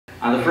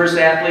The first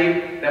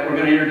athlete that we're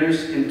going to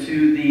introduce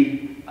into the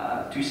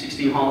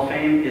 216 Hall of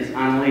Fame is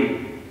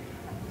Annalie.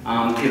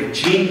 If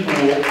gene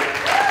pool,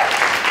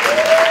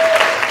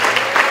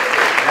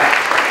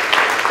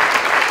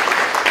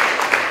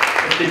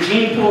 if the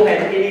gene pool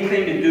had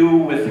anything to do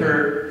with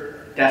her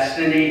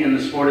destiny in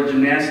the sport of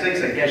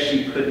gymnastics, I guess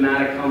she could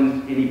not have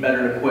come any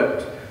better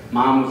equipped.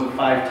 Mom was a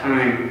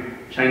 5-time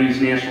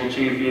Chinese national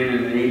champion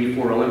and an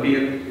 '84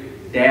 Olympian.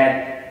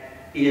 Dad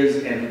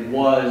is and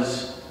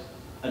was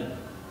an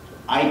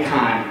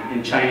icon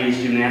in Chinese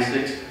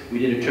gymnastics. We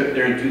did a trip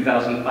there in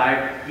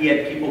 2005. He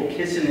had people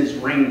kissing his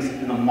rings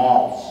in the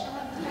malls.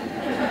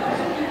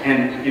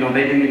 And, you know,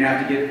 they didn't even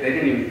have to get, they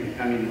didn't even,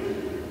 I mean,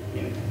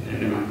 you know,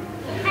 never mind.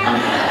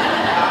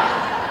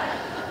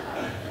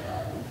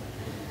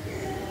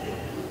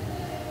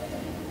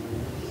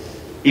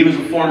 He was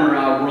a former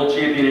world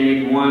champion in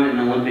 '81 and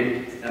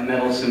Olympic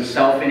medalist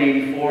himself in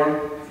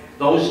 '84.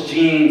 Those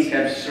genes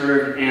have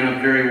served Anna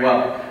very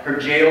well. Her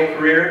JO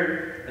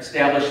career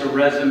established a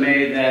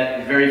resume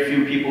that very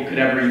few people could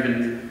ever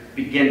even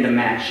begin to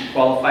match. She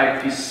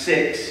qualified to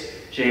 6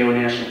 JO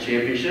national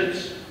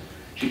championships.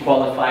 She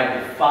qualified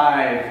to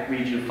 5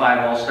 Region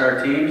 5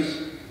 All-Star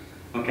teams.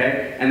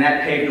 Okay, and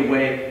that paved the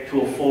way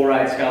to a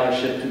full-ride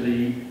scholarship to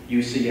the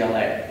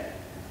UCLA.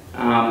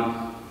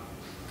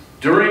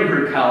 During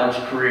her college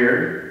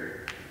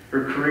career,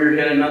 her career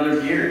hit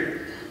another gear.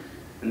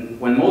 And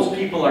when most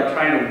people are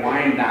trying to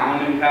wind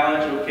down in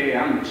college, okay,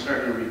 I'm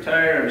starting to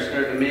retire, I'm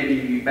starting to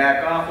maybe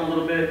back off a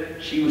little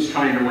bit, she was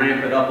trying to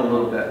ramp it up a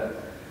little bit.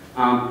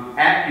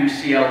 At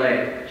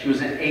UCLA, she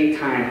was an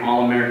 8-time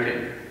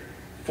All-American,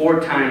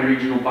 4-time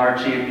regional bar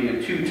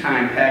champion,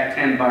 2-time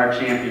Pac-10 bar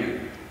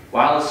champion,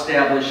 while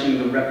establishing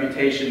the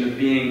reputation of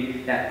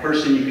being that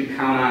person you could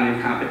count on in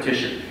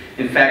competition.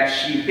 In fact,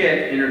 she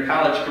hit, in her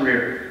college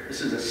career, this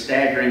is a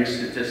staggering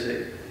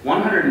statistic,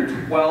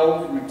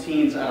 112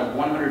 routines out of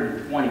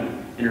 120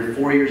 in her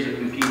 4 years of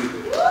competing.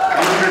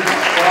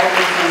 112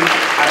 routines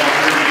out of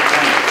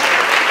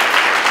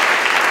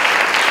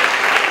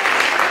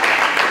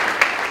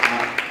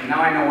 120. And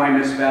now I know why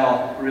Miss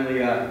Val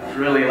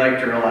really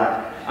liked her a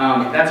lot.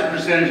 That's a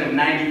percentage of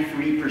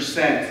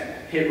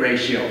 93% hit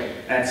ratio.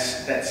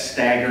 That's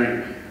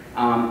staggering.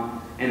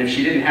 And if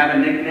she didn't have a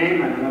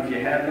nickname, I don't know if you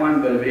had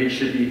one, but it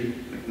should be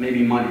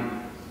maybe Money.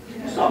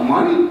 It's not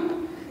Money.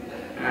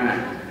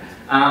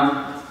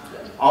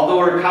 Although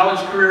her college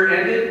career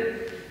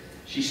ended,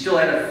 she still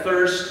had a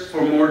thirst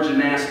for more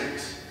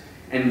gymnastics.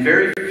 And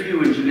very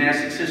few in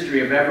gymnastics history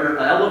have ever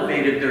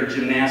elevated their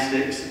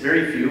gymnastics.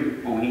 Very few.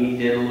 Mohini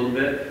did a little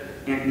bit.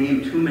 Can't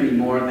name too many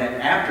more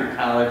that after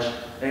college,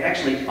 they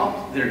actually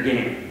upped their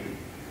game,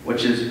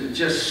 which is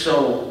just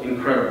so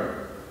incredible.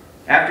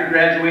 After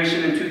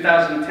graduation in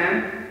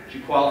 2010, she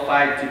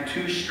qualified to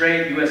 2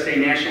 straight USA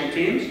national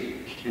teams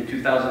in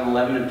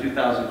 2011 and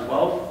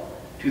 2012.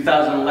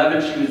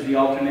 2011, she was the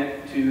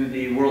alternate to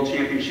the World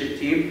Championship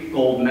team,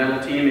 gold medal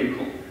team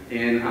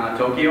in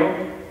Tokyo.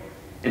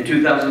 In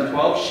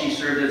 2012, she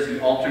served as the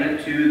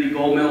alternate to the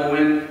gold medal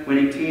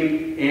winning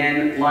team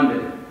in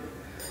London.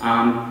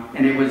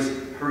 And it was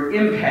her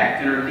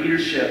impact and her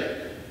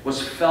leadership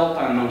was felt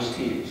on those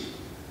teams.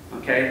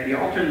 Okay, the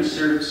alternate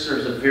serves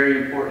a very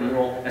important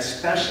role,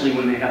 especially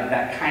when they have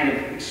that kind of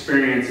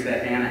experience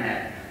that Anna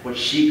had, what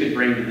she could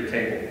bring to the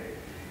table.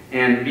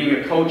 And being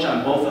a coach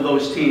on both of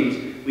those teams,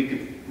 we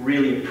could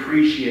really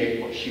appreciate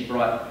what she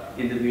brought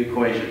into the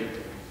equation.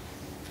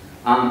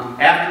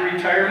 After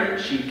retirement,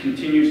 she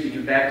continues to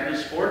give back to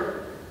the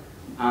sport.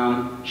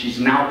 She's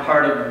now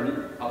part of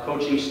a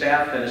coaching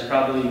staff that is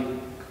probably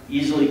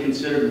easily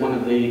considered one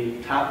of the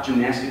top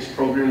gymnastics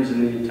programs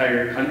in the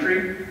entire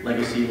country,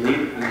 Legacy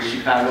Elite in the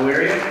Chicago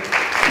area.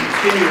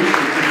 Continues to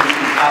produce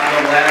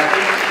top-level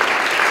athletes.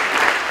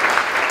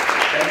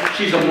 Okay.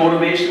 She's a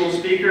motivational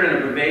speaker and a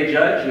brevet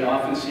judge. You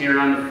often see her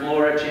on the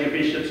floor at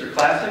championships or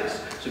classics.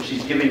 So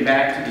she's giving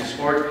back to the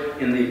sport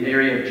in the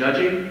area of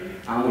judging,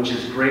 which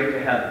is great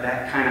to have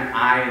that kind of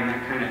eye and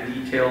that kind of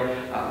detail,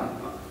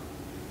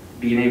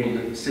 being able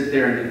to sit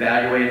there and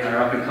evaluate our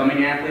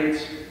up-and-coming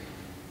athletes.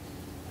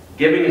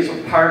 Giving is a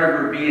part of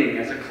her being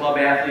as a club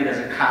athlete, as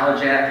a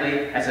college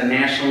athlete, as a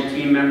national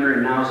team member,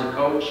 and now as a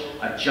coach,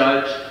 a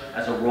judge,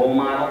 as a role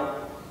model.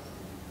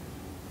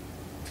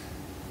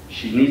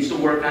 She needs to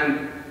work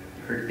on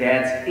her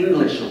dad's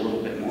English a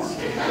little bit more.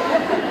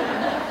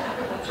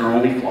 It's her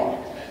only flaw.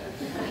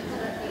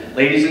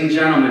 Ladies and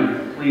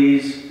gentlemen,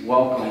 please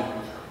welcome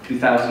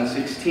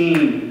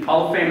 2016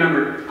 Hall of Fame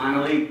member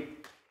Annalie.